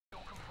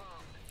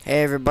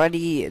Hey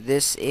everybody,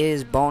 this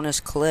is bonus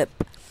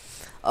clip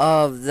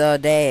of the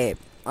day.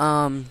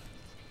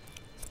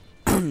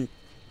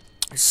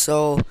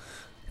 So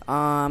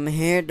I'm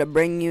here to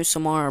bring you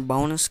some more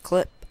bonus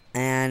clip,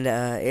 and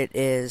it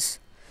is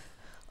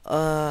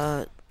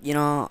I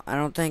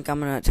don't think I'm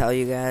gonna tell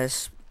you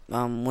guys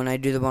when I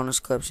do the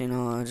bonus clips.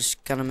 I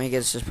just kind of make it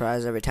a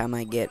surprise every time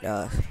I get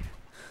a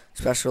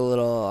special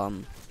little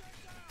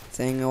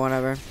thing or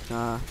whatever,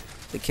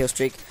 the kill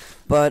streak.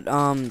 But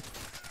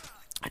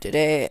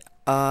today,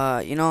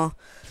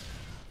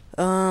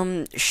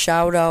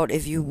 shout out.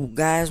 If you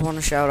guys want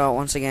to shout out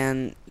once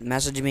again,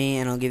 message me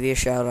and I'll give you a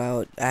shout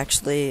out.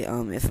 Actually,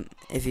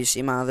 if you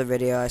see my other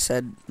video, I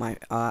said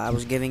I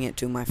was giving it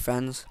to my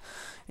friends.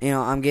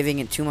 I'm giving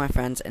it to my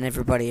friends and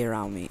everybody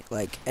around me,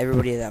 like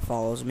everybody that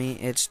follows me.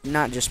 It's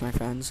not just my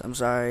friends. I'm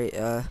sorry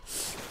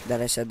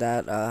that I said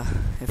that,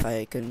 if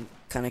I kind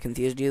of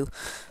confused you.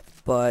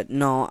 But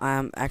no,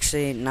 I'm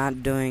actually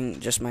not doing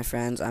just my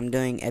friends. I'm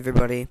doing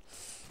everybody.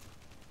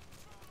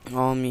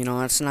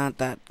 It's not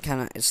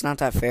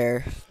that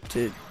fair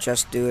to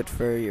just do it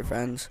for your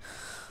friends.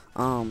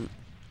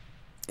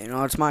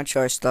 It's my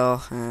choice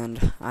though,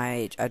 and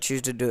I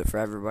choose to do it for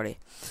everybody.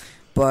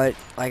 But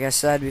like I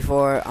said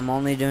before, I'm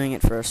only doing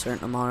it for a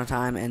certain amount of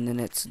time, and then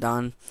it's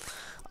done.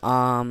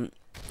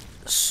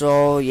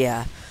 So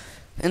yeah,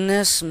 in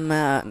this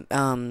map,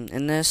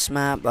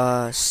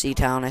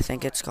 SHOUTOUT, I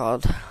think it's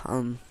called,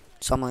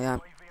 something like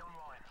that.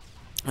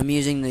 I'm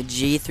using the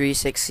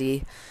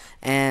G360,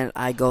 and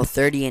I go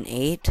 30 and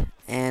 8,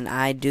 and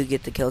I do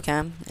get the kill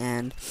cam,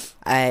 and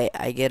I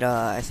get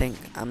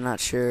I'm not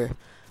sure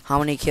how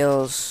many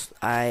kills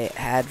I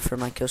had for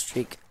my kill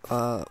streak.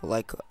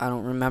 Like, I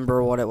don't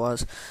remember what it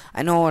was.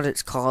 I know what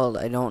it's called.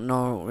 I don't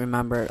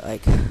remember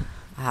like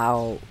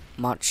how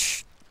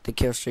much the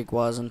kill streak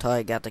was until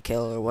I got the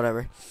kill or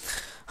whatever.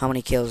 How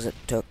many kills it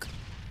took.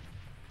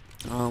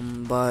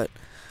 Going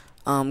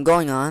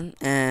on,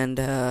 and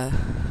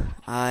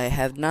I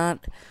have not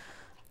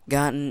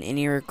gotten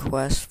any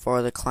requests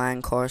for the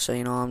clan core, so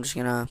I'm just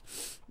gonna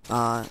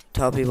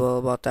tell people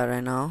about that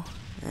right now.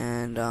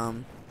 And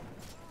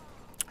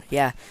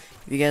yeah,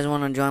 if you guys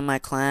want to join my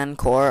clan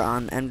core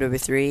on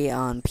MW3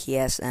 on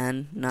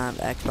PSN, not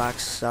Xbox,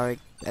 sorry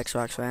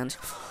Xbox fans,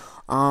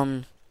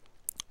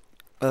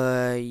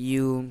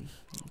 you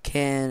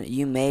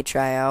may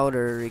try out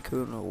or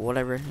recruit or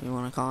whatever you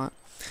want to call it,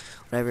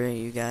 whatever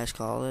you guys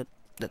call it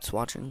that's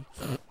watching.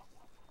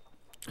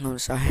 I'm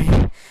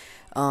sorry.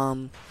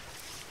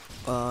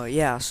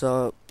 Yeah,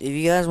 so if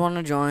you guys want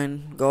to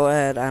join, go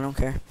ahead, I don't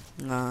care.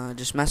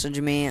 Just message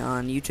me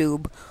on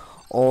YouTube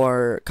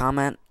or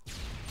comment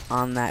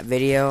on that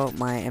video,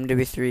 my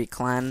MW3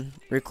 clan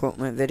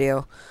recruitment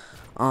video,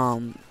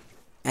 and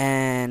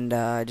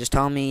just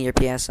tell me your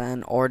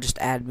PSN or just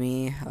add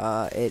me.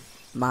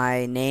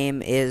 My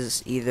name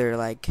is either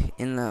like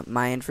in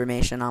my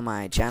information on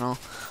my channel,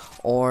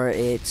 or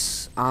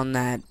it's on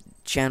that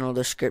channel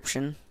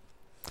description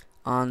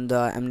on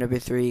the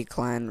MW3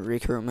 clan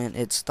recruitment.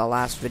 It's the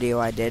last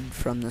video I did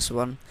from this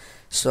one.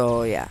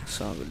 So yeah,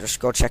 so just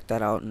go check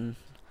that out, and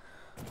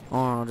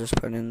I'll just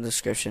put it in the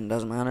description,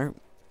 doesn't matter.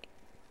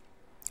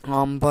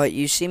 But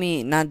you see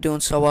me not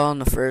doing so well in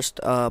the first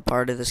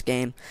part of this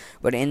game,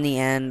 but in the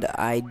end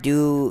I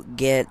do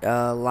get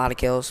a lot of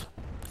kills,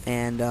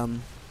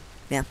 and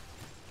yeah.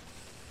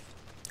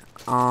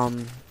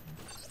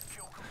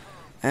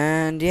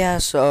 And yeah,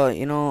 so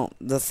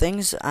the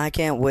things I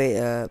can't wait,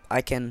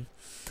 I cannot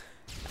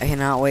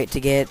wait to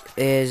get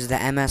is the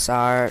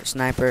MSR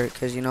sniper,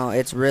 because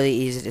it's really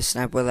easy to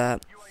snipe with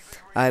that.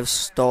 I've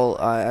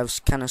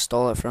kind of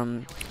stole it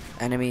from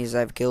enemies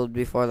I've killed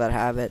before that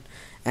have it,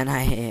 and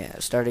I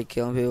started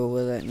killing people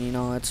with it. And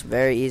it's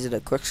very easy to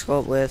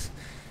quickscope with,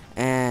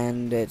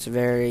 and it's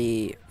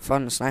very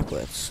fun to snipe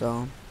with.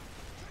 So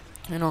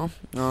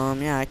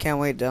yeah, I can't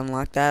wait to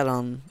unlock that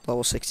on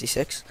level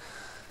 66.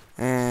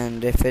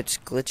 And if it's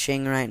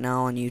glitching right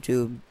now on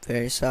YouTube,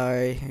 very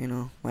sorry.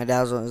 My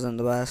dazzle isn't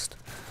the best.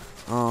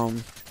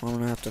 I'm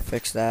gonna have to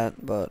fix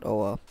that, but oh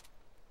well.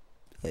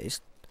 At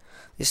least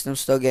I'm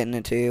still getting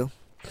it to you.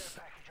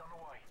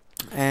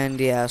 And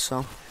yeah,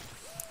 so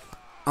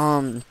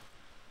now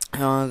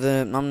I'm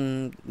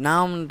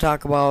gonna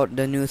talk about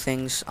the new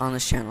things on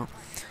this channel.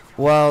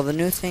 Well, the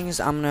new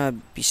things I'm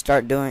gonna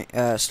start doing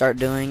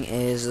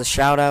is the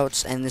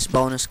shoutouts and this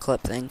bonus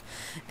clip thing,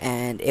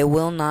 and it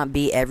will not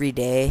be every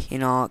day,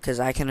 because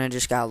I kind of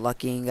just got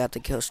lucky and got the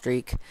kill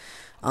streak.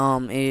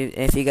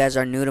 If you guys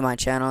are new to my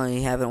channel and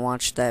you haven't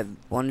watched that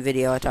one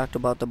video I talked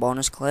about the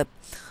bonus clip,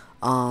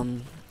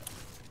 where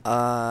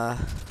I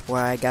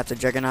got the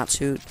Juggernaut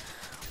suit.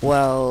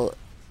 Well,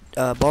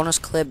 bonus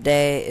clip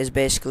day is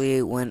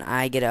basically when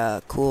I get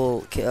a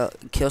cool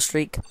kill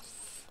streak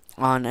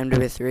on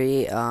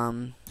MW3,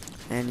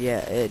 and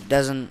yeah, it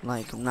doesn't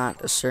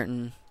not a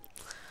certain.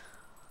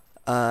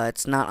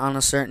 It's not on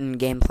a certain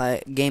game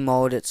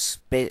mode. It's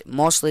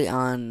mostly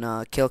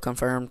on kill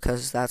confirm,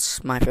 because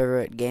that's my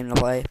favorite game to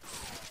play.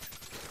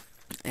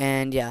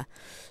 And yeah,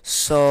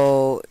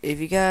 so if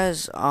you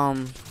guys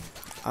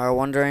are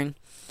wondering,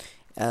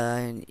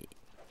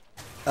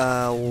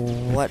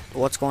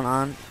 what's going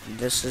on.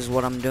 This is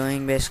what I'm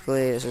doing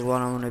basically. This is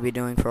what I'm going to be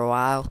doing for a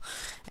while.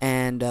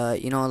 And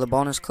you know, the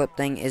bonus clip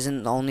thing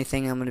isn't the only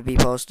thing I'm going to be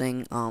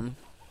posting. And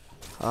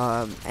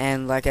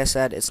like I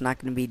said, it's not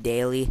going to be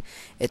daily.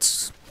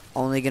 It's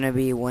only going to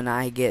be when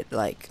I get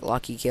like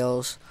lucky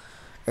kills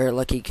or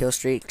lucky kill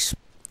streaks.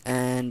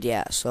 And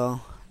yeah,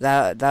 so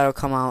that'll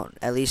come out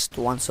at least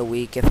once a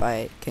week if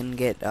I can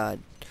get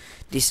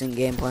decent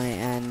gameplay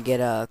and get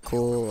a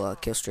cool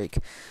kill streak.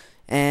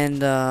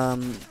 And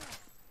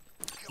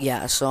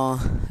yeah, so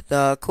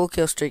the cool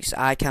kill streaks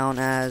I count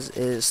as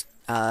is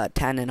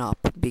 10 and up,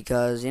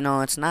 because you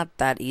know it's not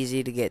that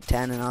easy to get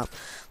 10 and up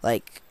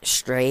like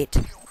straight,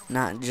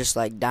 not just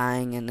like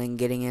dying and then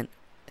getting it.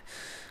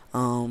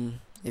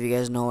 If you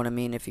guys know what I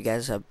mean, if you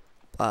guys have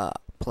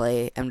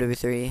play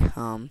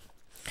MW3,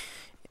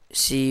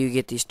 see, you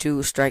get these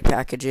 2 strike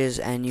packages,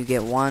 and you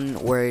get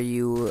one where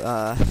you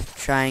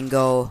try and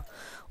go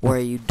where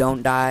you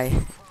don't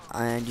die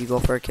and you go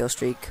for a kill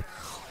streak,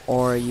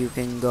 or you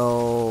can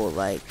go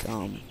like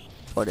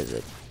what is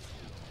it,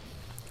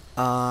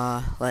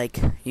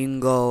 like you can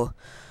go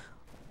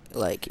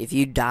like if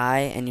you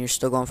die and you're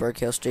still going for a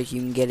kill streak,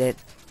 you can get it.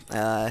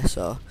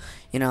 So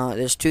you know,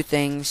 there's 2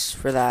 things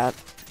for that.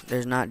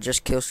 There's not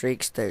just kill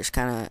streaks, they're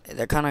kind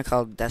of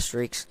called death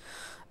streaks,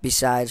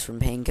 besides from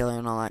painkiller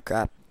and all that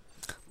crap.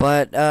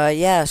 But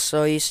yeah,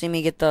 so you see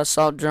me get the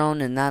assault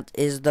drone, and that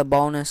is the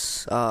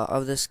bonus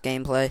of this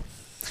gameplay.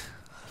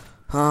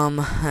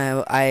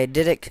 I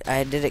did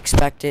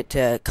expect it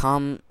to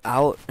come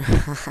out.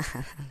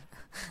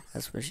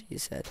 That's what she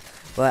said.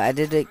 But I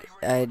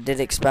did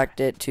expect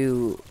it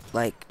to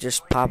like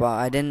just pop out.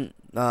 I didn't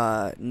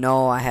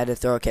know I had to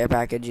throw a care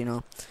package, you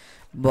know.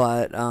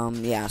 But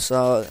yeah,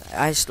 so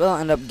I still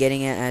end up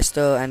getting it, and I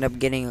still end up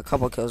getting a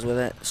couple kills with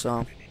it.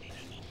 So,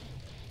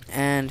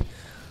 and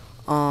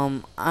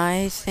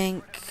I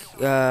think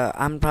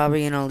I'm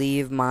probably gonna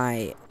leave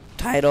my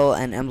title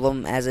and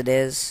emblem as it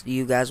is.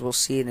 You guys will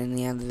see it in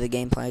the end of the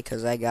gameplay,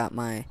 because I got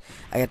the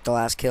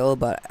last kill.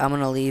 But I'm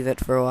gonna leave it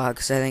for a while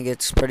because I think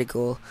it's pretty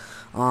cool.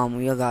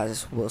 You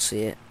guys will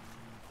see it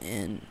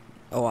in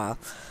a while.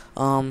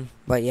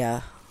 But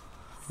yeah,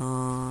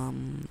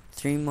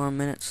 3 more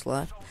minutes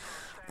left.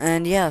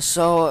 And yeah,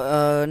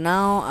 so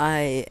now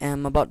I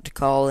am about to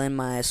call in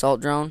my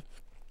assault drone.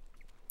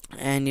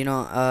 And you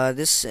know,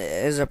 this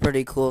is a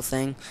pretty cool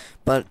thing,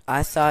 but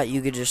I thought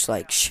you could just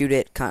like shoot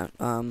it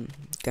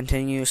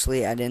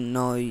continuously. I didn't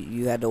know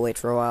you had to wait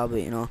for a while,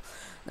 but you know,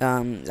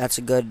 that's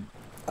a good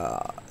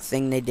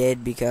thing they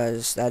did,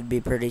 because that'd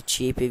be pretty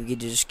cheap if you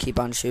could just keep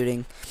on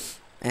shooting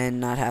and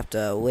not have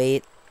to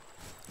wait.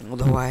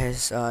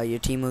 Otherwise, your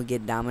team would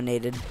get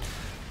dominated.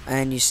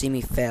 And you see me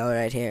fail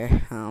right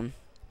here,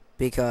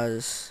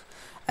 because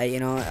you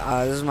know,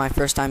 this is my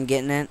first time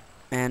getting it.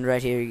 And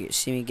right here you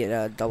see me get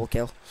a double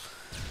kill.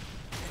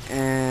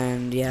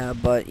 And yeah,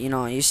 but you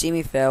know, you see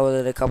me fail with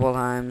it a couple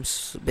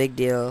times. Big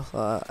deal.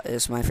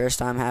 It's my first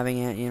time having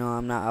it. You know,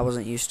 I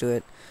wasn't used to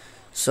it.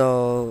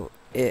 So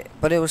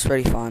but it was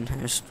pretty fun.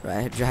 Just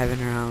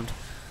driving around,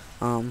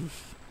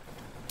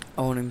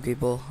 owning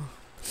people.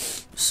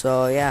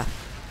 So yeah,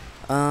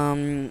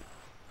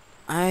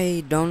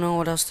 I don't know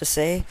what else to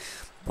say.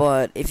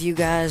 But if you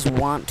guys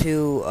want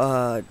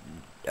to,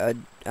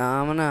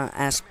 I'm gonna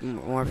ask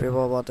more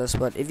people about this,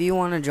 but if you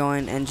want to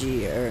join not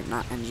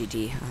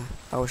NGT,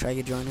 I wish I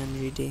could join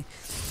NGT.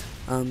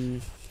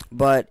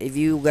 But if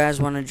you guys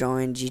want to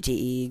join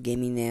GTE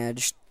Gaming the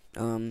Edge,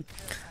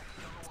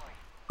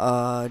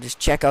 just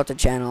check out the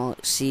channel,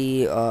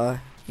 see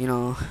you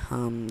know,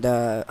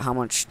 how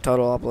much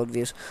total upload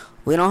views.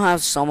 We don't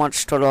have so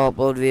much total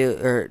upload views,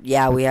 or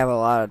yeah, we have a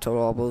lot of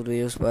total upload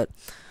views, but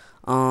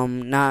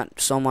not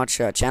so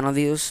much channel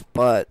views.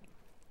 But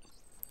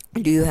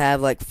we do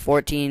have like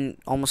 14,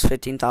 almost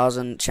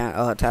 15,000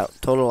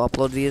 total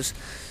upload views.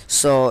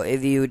 So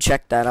if you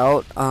check that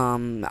out,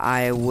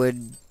 I'd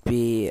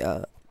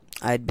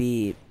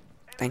be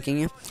thanking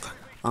you.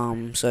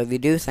 So if you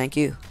do, thank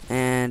you.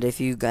 And if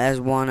you guys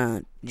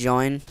wanna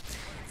join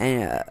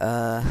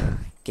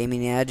Gaming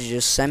the Edge,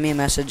 just send me a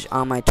message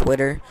on my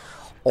Twitter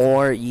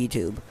or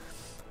YouTube.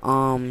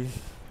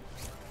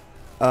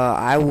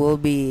 I will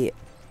be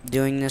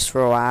doing this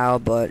for a while,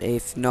 but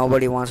if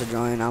nobody wants to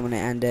join, I'm gonna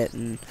end it,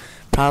 and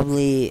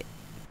probably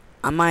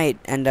I might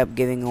end up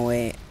giving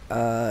away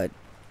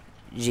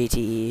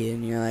GTE,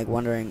 and you're like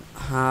wondering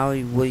how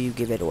will you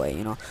give it away.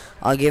 You know,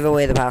 I'll give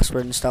away the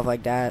password and stuff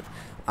like that.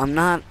 I'm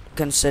not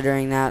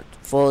considering that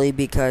fully,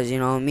 because you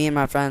know, me and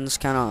my friends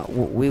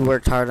we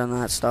worked hard on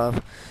that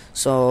stuff.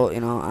 So you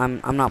know,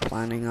 I'm not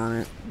planning on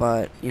it.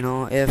 But you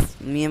know,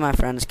 if me and my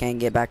friends can't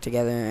get back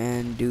together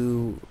and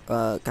do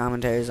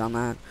commentaries on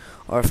that,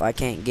 or if I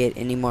can't get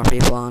any more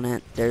people on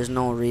it, there's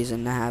no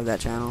reason to have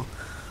that channel.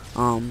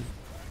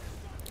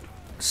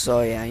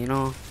 So yeah, you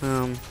know,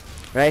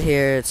 right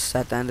here it's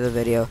at the end of the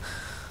video.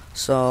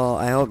 So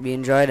I hope you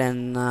enjoyed,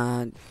 and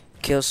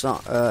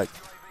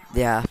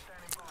yeah.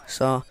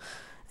 So,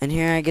 and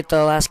here I get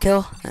the last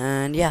kill,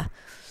 and yeah.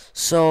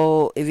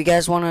 So if you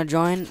guys want to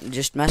join,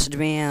 just message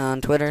me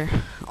on Twitter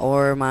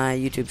or my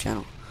YouTube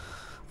channel.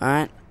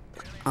 Alright?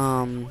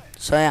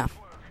 So yeah.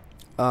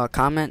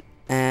 Comment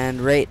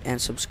and rate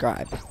and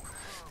subscribe.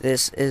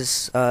 This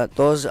is,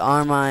 those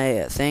are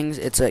my things.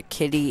 It's a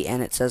kitty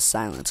and it says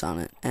silence on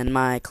it. And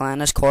my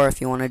clan is core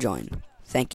if you want to join.